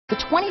The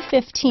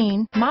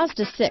 2015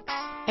 Mazda 6.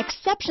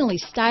 Exceptionally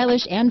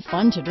stylish and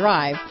fun to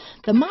drive,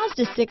 the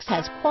Mazda 6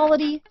 has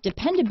quality,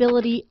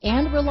 dependability,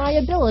 and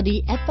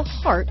reliability at the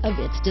heart of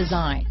its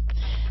design.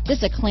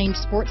 This acclaimed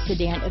sports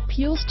sedan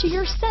appeals to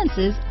your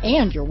senses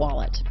and your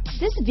wallet.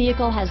 This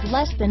vehicle has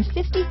less than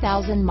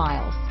 50,000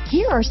 miles.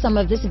 Here are some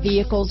of this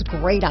vehicle's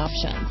great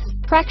options: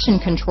 traction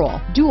control,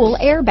 dual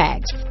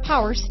airbags,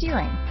 power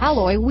steering,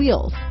 alloy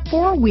wheels,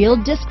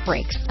 four-wheel disc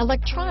brakes,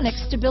 electronic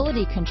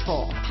stability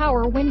control,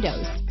 power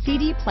windows,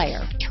 CD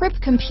player, trip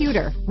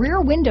computer,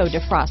 rear window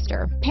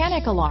defroster,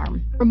 panic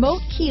alarm,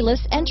 remote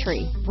keyless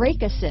entry,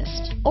 brake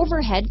assist,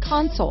 overhead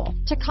console,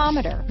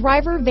 tachometer,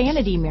 driver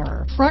vanity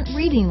mirror, front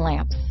reading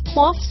lamps,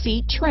 cloth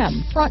seat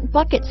trim, front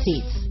bucket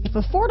seats. If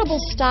affordable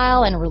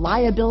style and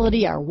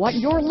reliability are what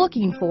you're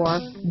looking for,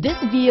 this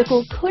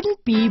vehicle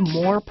couldn't be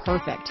more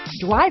perfect.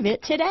 Drive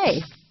it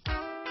today.